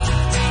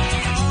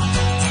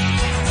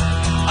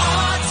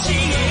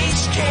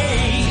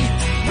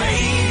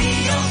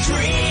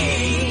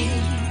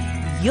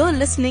You're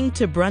listening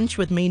to Brunch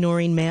with me,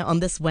 Noreen Mayer,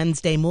 on this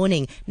Wednesday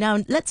morning. Now,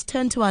 let's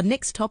turn to our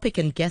next topic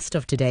and guest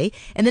of today.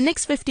 In the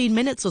next 15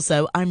 minutes or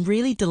so, I'm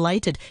really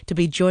delighted to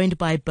be joined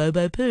by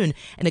Bobo Poon,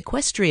 an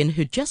equestrian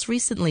who just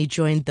recently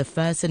joined the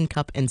Fursan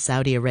Cup in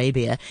Saudi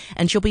Arabia.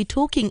 And she'll be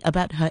talking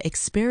about her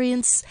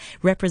experience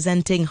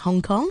representing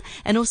Hong Kong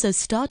and also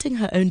starting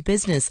her own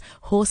business,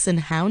 Horse and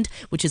Hound,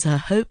 which is her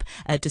hope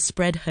to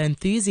spread her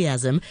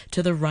enthusiasm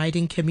to the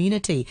riding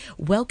community.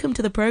 Welcome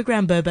to the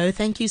program, Bobo.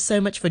 Thank you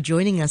so much for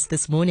joining us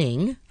this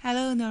morning.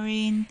 Hello,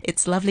 Noreen.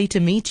 It's lovely to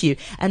meet you.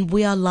 And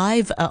we are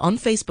live on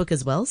Facebook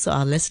as well, so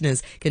our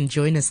listeners can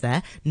join us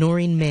there.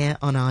 Noreen Mayer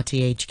on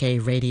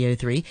RTHK Radio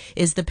 3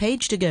 is the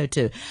page to go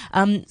to.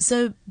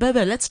 So,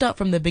 Bobo, let's start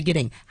from the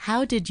beginning.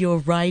 How did your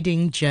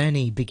riding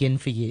journey begin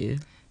for you?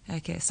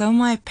 Okay, so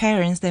my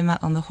parents, they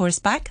met on the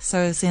horseback.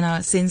 So,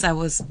 since I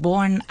was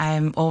born,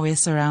 I'm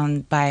always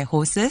surrounded by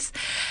horses.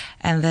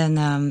 And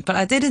then, but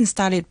I didn't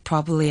start it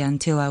properly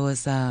until I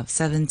was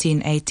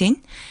 17,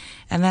 18.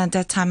 And then at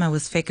that time, I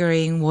was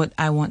figuring what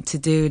I want to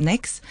do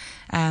next.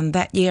 And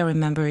that year, I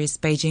remember, is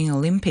Beijing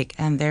Olympic.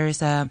 And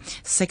there's a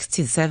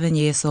 67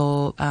 years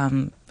old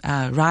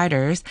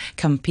riders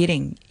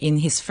competing in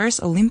his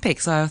first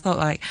Olympics. So I thought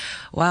like,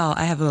 wow,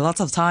 I have a lot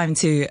of time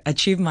to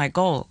achieve my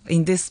goal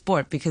in this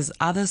sport, because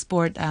other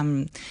sport,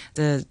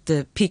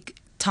 the peak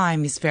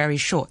time is very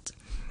short.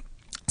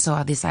 So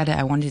I decided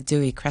I wanted to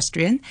do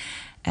equestrian.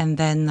 And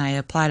then I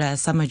applied a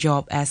summer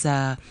job as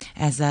a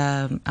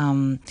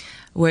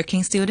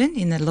working student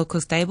in a local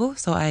stable.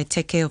 So I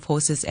take care of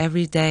horses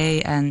every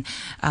day and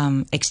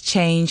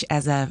exchange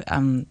as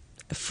a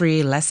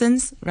free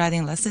lessons,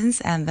 riding lessons.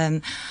 And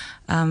then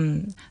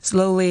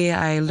slowly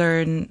I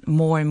learn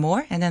more and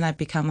more. And then I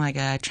become like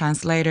a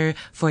translator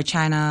for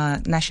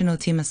China national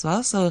team as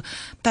well. So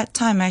that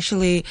time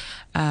actually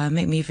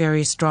made me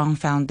very strong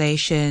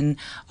foundation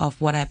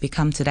of what I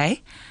become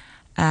today.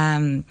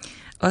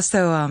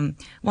 Also,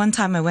 one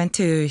time I went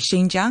to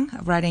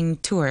Xinjiang riding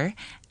tour,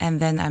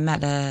 and then I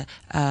met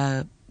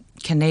a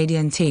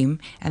Canadian team,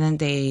 and then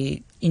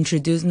they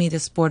introduced me the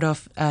sport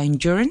of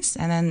endurance,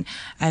 and then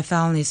I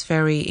found it's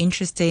very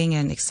interesting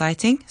and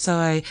exciting. So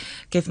I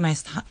give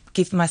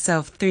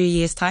myself 3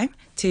 years time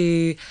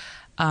to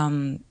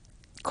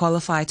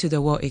qualify to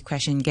the World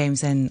Equestrian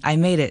Games, and I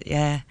made it.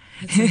 Yeah.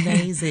 It's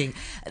amazing.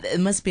 It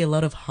must be a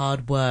lot of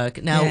hard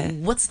work. Now,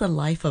 What's the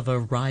life of a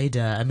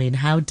rider? I mean,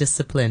 how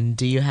disciplined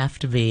do you have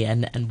to be,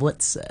 and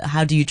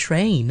how do you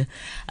train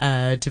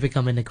to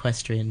become an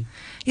equestrian?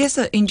 Yes,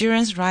 so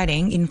endurance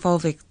riding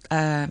involves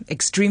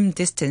extreme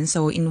distance.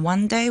 So in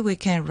one day, we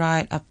can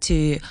ride up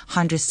to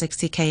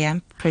 160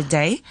 km per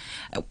day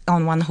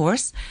on one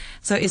horse.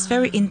 So it's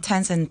very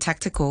intense and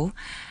tactical.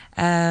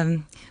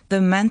 The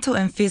mental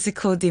and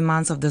physical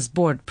demands of the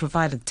sport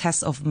provide a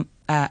test of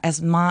as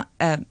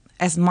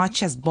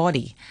much as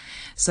body.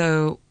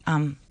 So,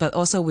 but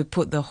also we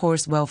put the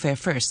horse welfare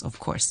first, of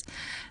course.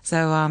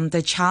 So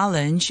the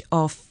challenge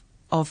of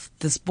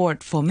the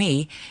sport for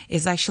me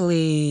is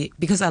actually,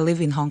 because I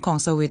live in Hong Kong,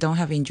 so we don't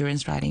have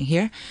endurance riding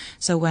here.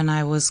 So when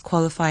I was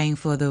qualifying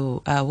for the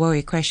World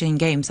Equestrian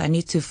Games, I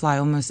need to fly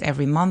almost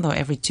every month or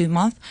every 2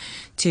 months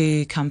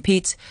to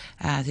compete,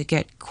 to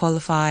get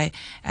qualified.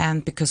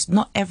 And because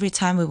not every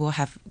time we will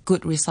have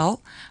good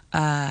result.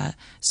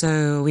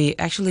 So we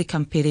actually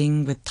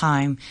competing with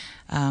time.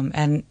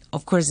 And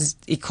of course,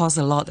 it costs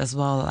a lot as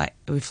well. Like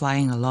we're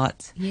flying a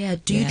lot. Yeah.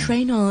 Do you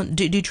train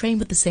do you train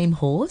with the same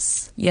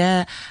horse?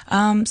 Yeah.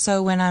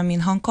 So when I'm in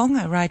Hong Kong,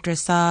 I ride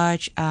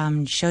dressage,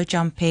 show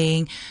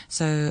jumping.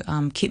 So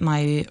keep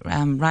my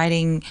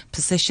riding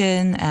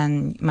position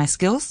and my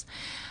skills.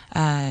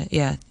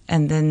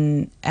 And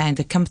then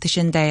the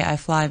competition day, I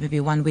fly maybe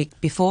 1 week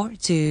before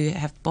to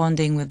have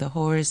bonding with the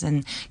horse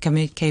and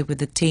communicate with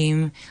the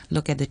team,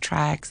 look at the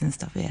tracks and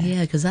stuff.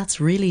 Yeah, because that's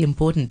really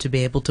important to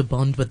be able to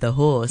bond with the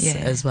horse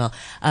as well.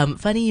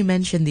 Funny you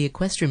mentioned the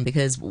equestrian,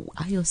 because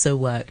I also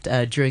worked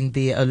during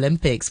the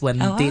Olympics when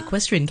the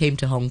equestrian came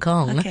to Hong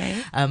Kong,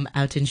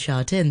 out in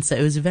Sha Tin. So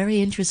it was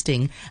very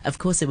interesting. Of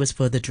course, it was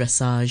for the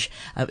dressage.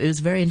 It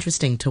was very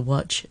interesting to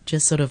watch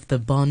just sort of the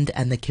bond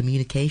and the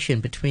communication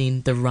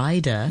between the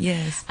rider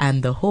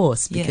and the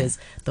horse, because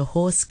the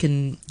horse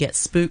can get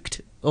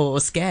spooked or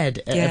scared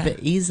a bit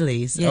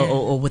easily,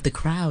 or with the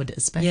crowd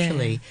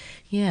especially.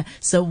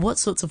 So what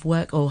sorts of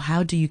work, or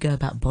how do you go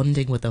about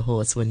bonding with the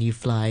horse when you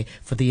fly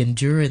for the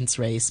endurance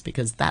race?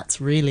 Because that's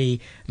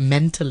really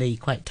mentally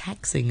quite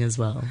taxing as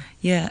well.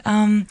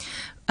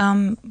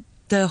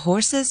 The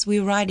horses we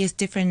ride is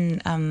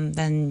different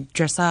than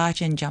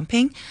dressage and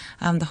jumping.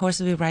 The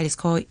horses we ride is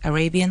called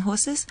Arabian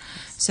horses.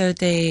 So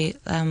they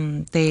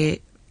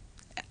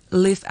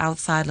live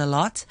outside a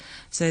lot,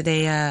 so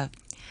they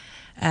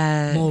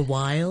more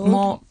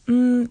wild.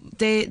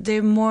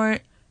 They're more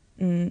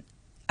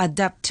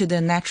adapt to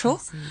the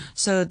natural.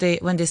 So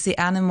when they see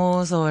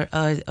animals or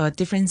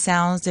different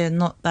sounds, they're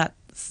not that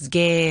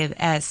scared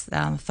as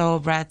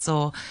thoroughbreds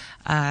or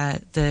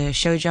the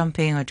show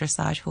jumping or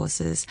dressage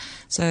horses.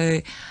 So,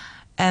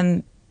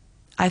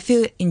 I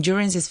feel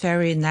endurance is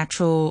very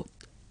natural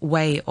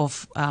way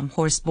of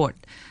horse sport.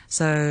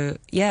 So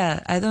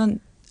yeah, I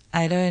don't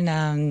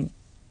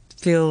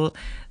feel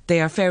they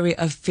are very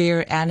a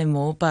fear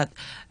animal, but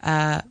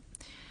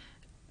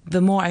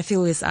the more I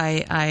feel is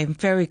I'm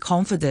very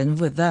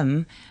confident with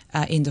them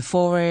in the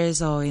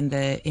forest or in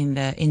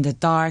the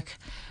dark.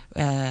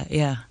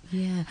 Yeah.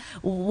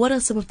 What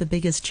are some of the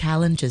biggest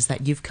challenges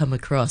that you've come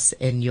across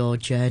in your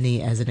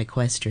journey as an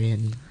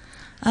equestrian?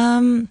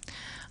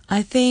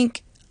 I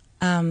think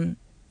the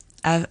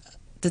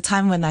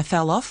time when I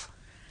fell off.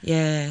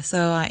 Yeah.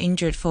 So I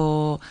injured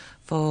for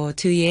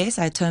 2 years.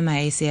 I turned my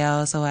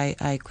ACL, so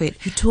I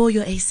quit. You tore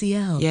your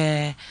ACL?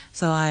 Yeah.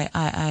 So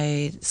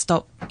I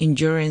stopped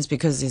endurance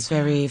because it's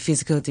very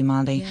physical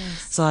demanding.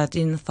 Yes. So I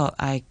didn't thought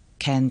I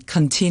can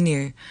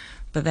continue.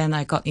 But then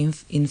I got in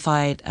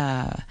fight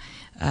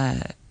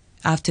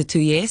after 2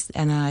 years,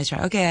 and I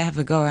tried, okay, I have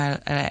a go.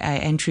 I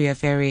enter a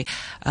very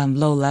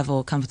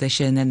low-level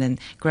competition and then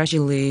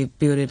gradually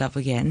build it up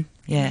again.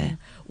 Yeah.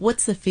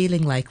 What's the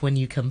feeling like when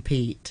you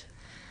compete?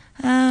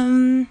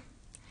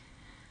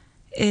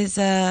 Is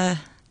I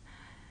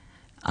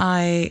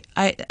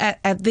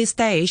at this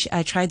stage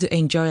I try to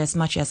enjoy as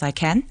much as I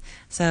can.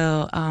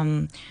 So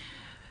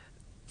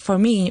for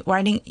me,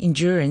 riding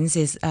endurance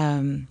is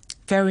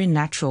very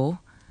natural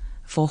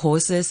for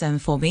horses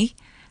and for me.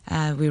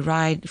 We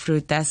ride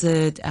through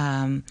desert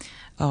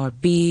or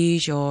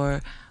beach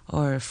or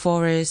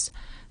forest.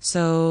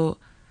 So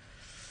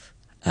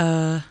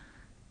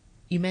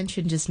you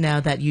mentioned just now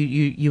that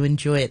you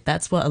enjoy it.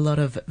 That's what a lot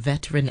of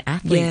veteran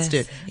athletes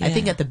do. Yeah. I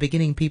think at the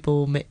beginning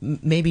people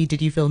maybe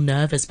did you feel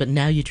nervous, but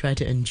now you try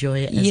to enjoy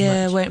it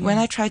as much. When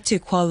I try to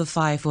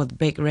qualify for the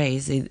big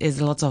race, it is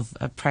a lot of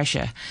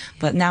pressure.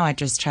 But now I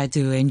just try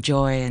to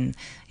enjoy and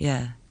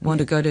want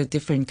to go to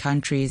different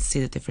countries, see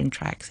the different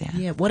tracks.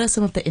 Yeah. What are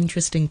some of the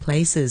interesting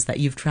places that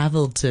you've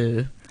traveled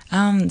to?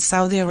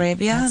 Saudi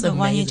Arabia, That's the amazing.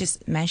 one you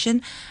just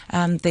mentioned,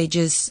 they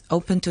just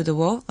opened to the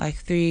world like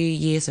 3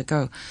 years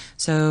ago.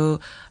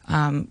 So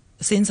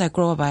since I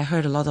grew up, I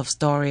heard a lot of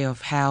story of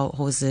how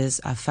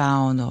horses are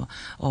found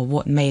or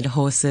what made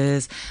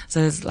horses. So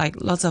it's like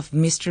lots of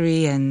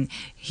mystery and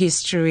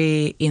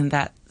history in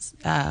that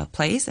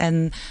place,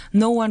 and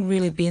no one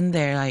really been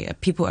there.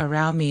 Like people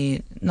around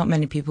me, not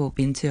many people have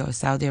been to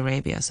Saudi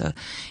Arabia. So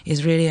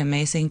it's really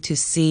amazing to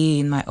see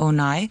in my own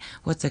eye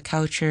what the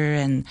culture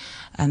and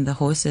the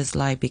horses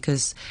like,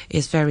 because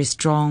it's very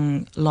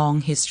strong,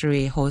 long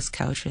history horse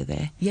culture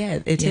there. Yeah,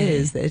 it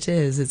is. It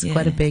is. It's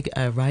quite a big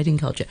riding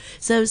culture.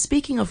 So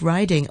speaking of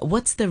riding,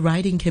 what's the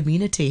riding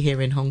community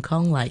here in Hong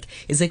Kong like?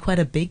 Is it quite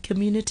a big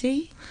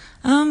community?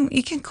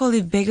 You can call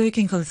it big or you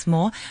can call it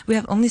small. We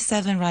have only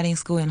 7 riding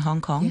schools in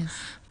Hong Kong,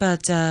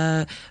 but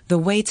the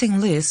waiting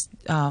list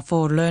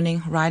for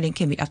learning riding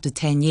can be up to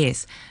 10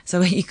 years.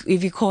 So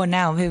if you call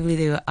now, maybe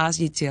they will ask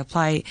you to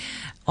apply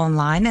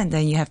online, and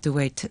then you have to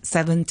wait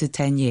 7 to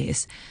 10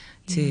 years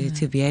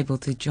to be able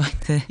to join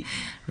the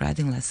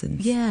riding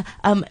lessons. Yeah,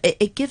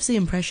 it gives the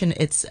impression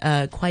it's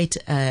quite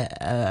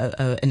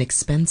an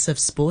expensive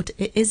sport.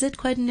 Is it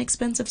quite an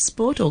expensive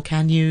sport, or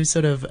can you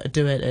sort of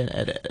do it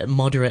at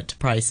moderate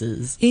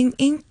prices?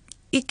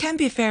 It can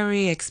be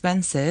very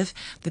expensive,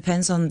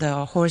 depends on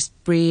the horse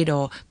breed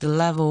or the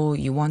level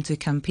you want to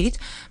compete.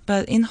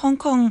 But in Hong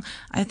Kong,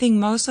 I think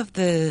most of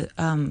the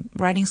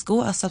riding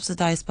school are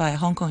subsidized by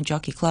Hong Kong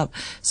Jockey Club.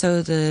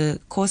 So the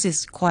course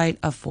is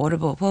quite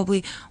affordable.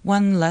 Probably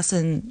one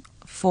lesson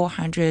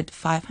 400,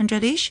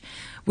 500-ish,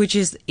 which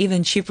is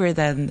even cheaper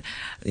than,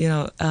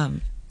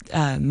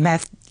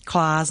 math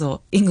class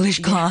or English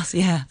class.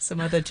 Some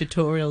other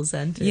tutorial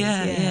centers.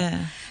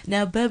 Yeah.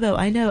 Now, Bobo,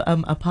 I know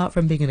apart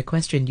from being an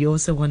equestrian, you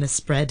also want to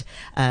spread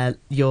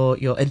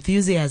your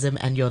enthusiasm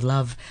and your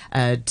love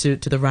to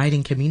the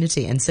riding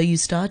community. And so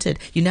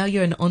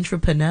you're an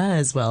entrepreneur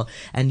as well,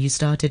 and you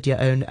started your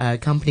own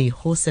company,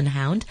 Horse and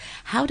Hound.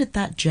 How did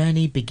that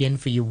journey begin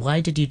for you?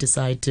 Why did you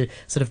decide to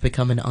sort of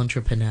become an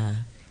entrepreneur?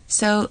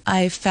 So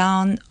I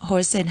found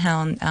Horse and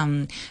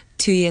Hound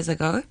 2 years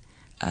ago.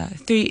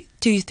 3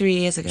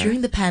 years ago.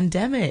 During the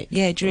pandemic?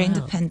 Yeah, during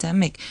the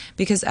pandemic.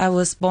 Because I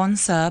was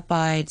sponsored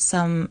by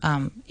some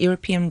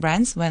European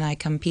brands when I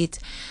compete.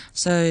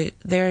 So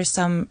there are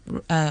some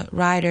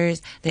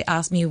riders, they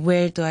ask me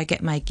where do I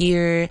get my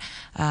gear,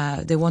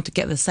 they want to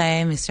get the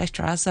same,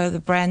 etc. So the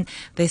brand,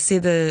 they see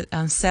the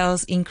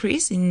sales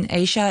increase in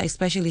Asia,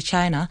 especially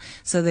China.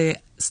 So they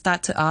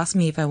start to ask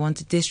me if I want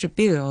to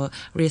distribute or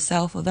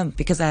resell for them,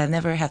 because I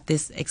never had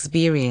this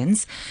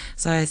experience.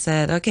 So I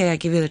said, okay, I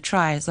give it a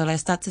try. So I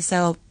start to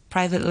sell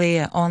privately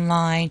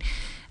online,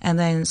 and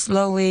then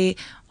slowly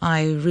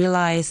I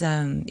realized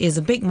it's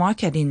a big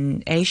market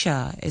in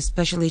Asia,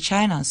 especially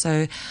China.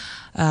 So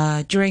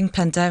during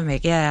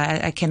pandemic,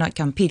 I cannot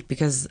compete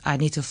because I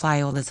need to fly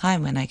all the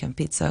time when I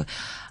compete. So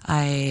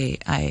I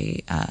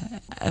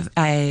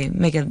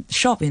make a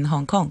shop in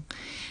Hong Kong,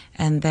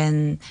 and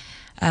then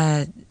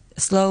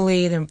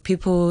slowly the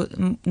people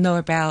know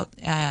about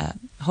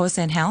Horse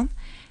and Hound,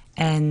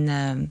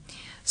 and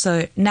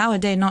so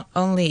nowadays not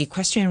only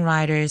equestrian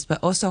riders but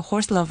also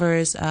horse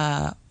lovers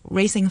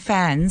racing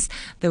fans,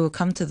 they will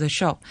come to the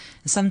shop.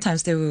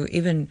 Sometimes they will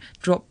even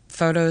drop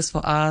photos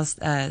for us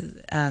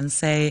and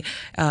say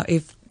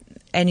if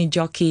any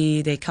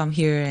jockey, they come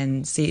here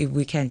and see if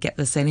we can get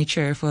the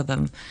signature for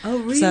them. Oh,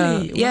 really?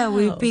 So yeah, wow.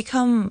 we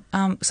become.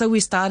 So we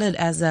started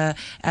as a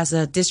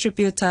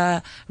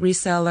distributor,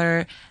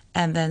 reseller,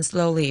 and then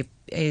slowly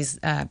is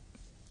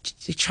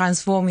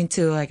transform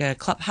into like a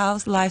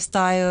clubhouse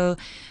lifestyle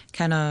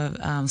kind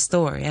of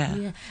store.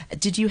 Yeah.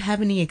 Did you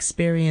have any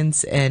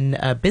experience in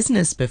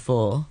business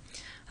before?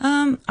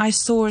 I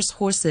source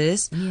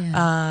horses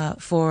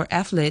for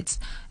athletes,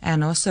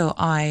 and also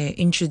I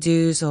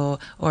introduce or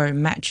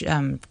match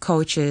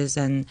coaches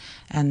and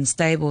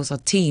stables or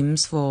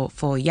teams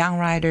for young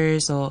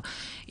riders, or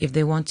if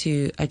they want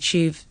to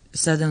achieve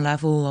certain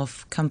level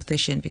of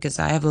competition, because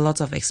I have a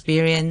lot of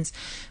experience,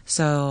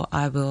 so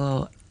I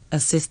will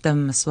assist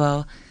them as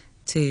well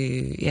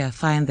to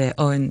find their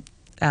own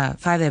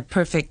find a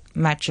perfect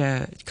match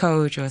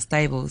coach or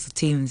stables,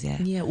 teams.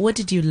 Yeah. What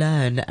did you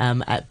learn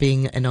at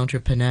being an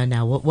entrepreneur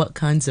now? What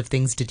kinds of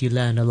things did you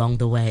learn along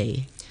the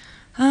way?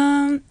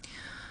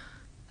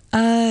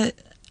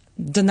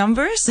 The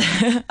numbers.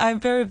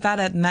 I'm very bad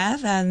at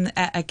math and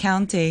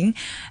accounting,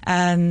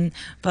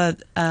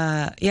 but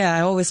I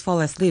always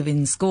fall asleep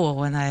in school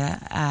when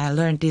I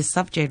learned this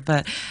subject.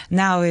 But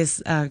now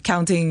is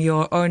counting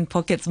your own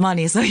pocket's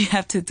money, so you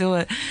have to do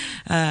it.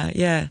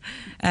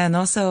 And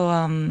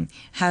also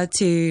how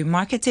to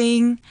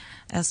marketing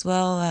as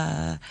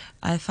well.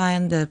 I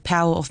find the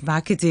power of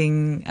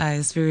marketing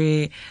is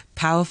very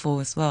powerful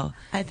as well.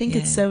 I think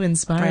it's so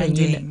inspiring.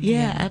 Branding,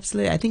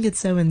 absolutely. I think it's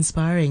so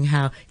inspiring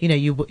how,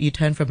 you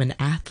turn from an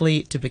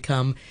athlete to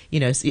become,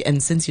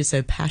 and since you're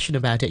so passionate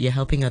about it, you're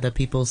helping other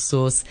people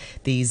source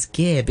these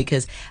gear,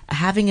 because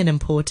having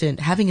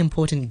important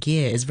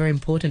gear is very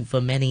important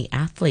for many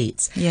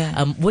athletes.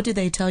 Yeah. What do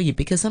they tell you?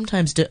 Because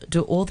sometimes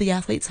do all the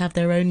athletes have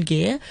their own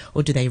gear,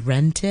 or do they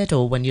rent it?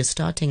 Or when you're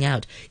starting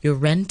out, you're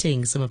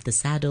renting some of the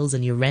saddles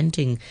and you're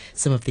renting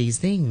some of these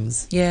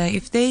things. Yeah,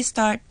 if they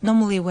start,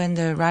 normally when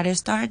the riders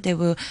start, they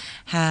will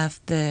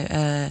have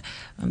they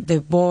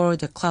borrow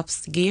the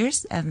club's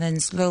gears, and then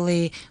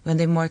slowly when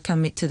they more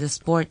commit to the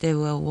sport, they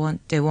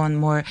want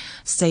more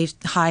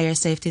higher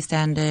safety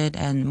standard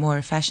and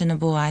more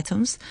fashionable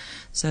items.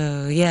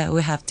 So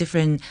we have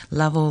different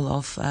level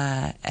of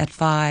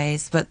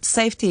advice, but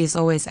safety is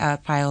always our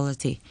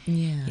priority.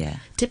 Yeah.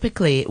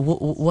 Typically,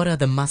 what are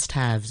the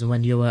must-haves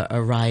when you're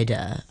a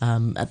rider?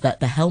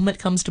 The helmet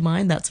comes to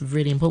mind. That's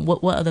really important.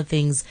 What other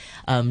things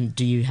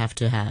do you have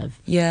to have?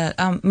 Yeah,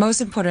 most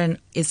important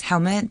is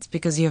helmet,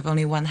 because you have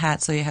only one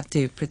hat, so you have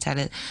to protect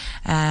it.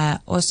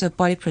 Also,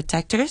 body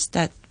protectors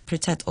that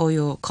protect all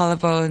your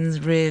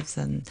collarbones, ribs,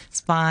 and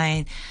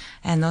spine.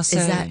 And also,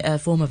 is that a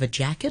form of a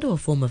jacket or a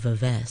form of a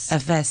vest? A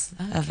vest,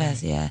 okay. A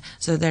vest, yeah.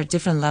 So there are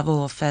different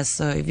level of vests.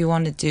 So if you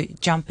want to do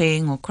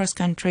jumping or cross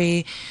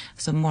country,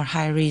 so more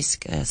high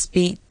risk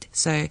speed,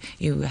 so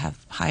you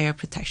have higher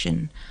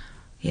protection.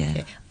 Yeah.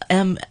 Okay.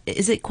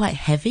 Is it quite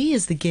heavy?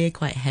 Is the gear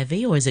quite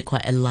heavy, or is it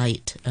quite a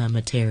light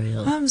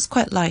material? It's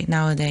quite light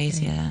nowadays.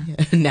 Yeah.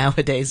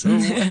 Nowadays.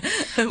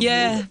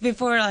 Yeah.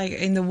 Before, like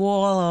in the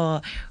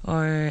wall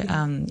or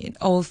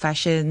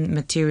old-fashioned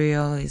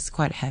material is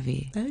quite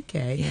heavy.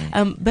 Okay.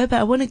 Yeah. Bobo,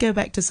 I want to go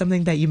back to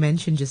something that you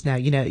mentioned just now.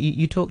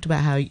 You talked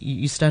about how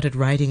you started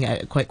riding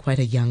at quite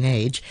a young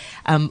age.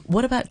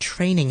 What about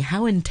training?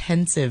 How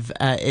intensive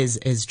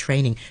is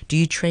training? Do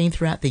you train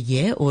throughout the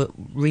year, or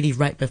really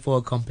right before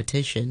a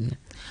competition?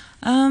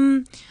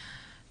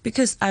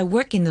 Because I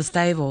work in the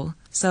stable,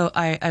 so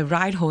I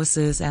ride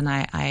horses, and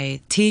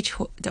I teach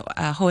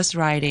horse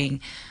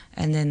riding,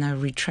 and then I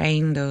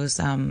retrain those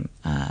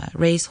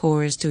race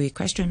horse to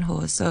equestrian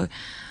horse. So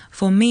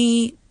for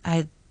me,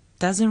 I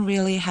doesn't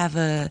really have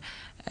a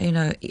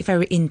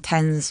very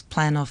intense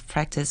plan of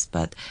practice,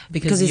 but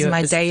because it's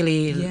my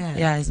daily,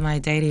 it's my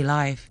daily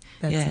life.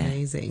 That's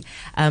amazing.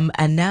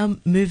 And now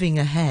moving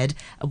ahead,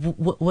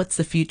 what's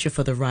the future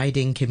for the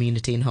riding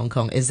community in Hong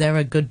Kong? Is there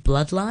a good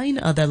bloodline?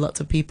 Are there lots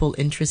of people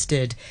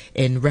interested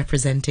in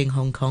representing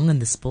Hong Kong and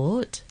the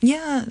sport?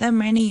 Yeah, there are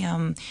many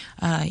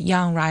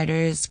young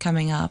riders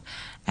coming up,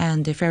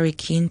 and they're very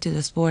keen to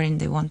the sport,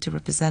 and they want to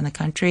represent the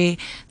country.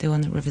 They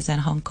want to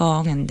represent Hong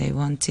Kong, and they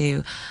want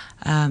to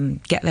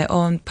get their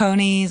own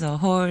ponies or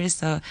horse.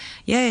 So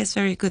it's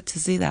very good to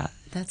see that.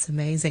 That's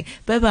amazing.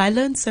 Bobo, I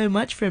learned so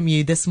much from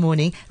you this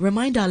morning.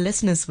 Remind our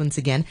listeners once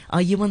again,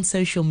 are you on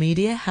social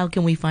media? How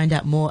can we find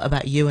out more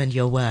about you and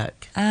your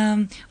work?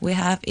 We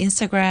have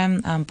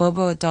Instagram,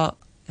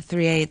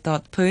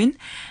 bobo.38.poon,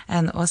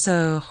 and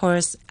also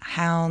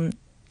horsehound.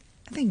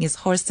 I think it's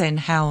Horse and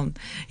Hound.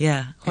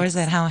 Yeah, Horse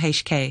and Hound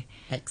HK.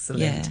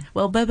 Excellent. Yeah.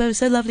 Well, Bobo,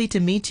 so lovely to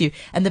meet you,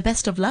 and the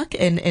best of luck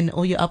in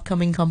all your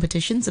upcoming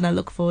competitions, and I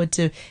look forward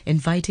to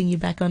inviting you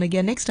back on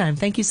again next time.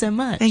 Thank you so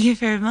much. Thank you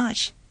very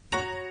much.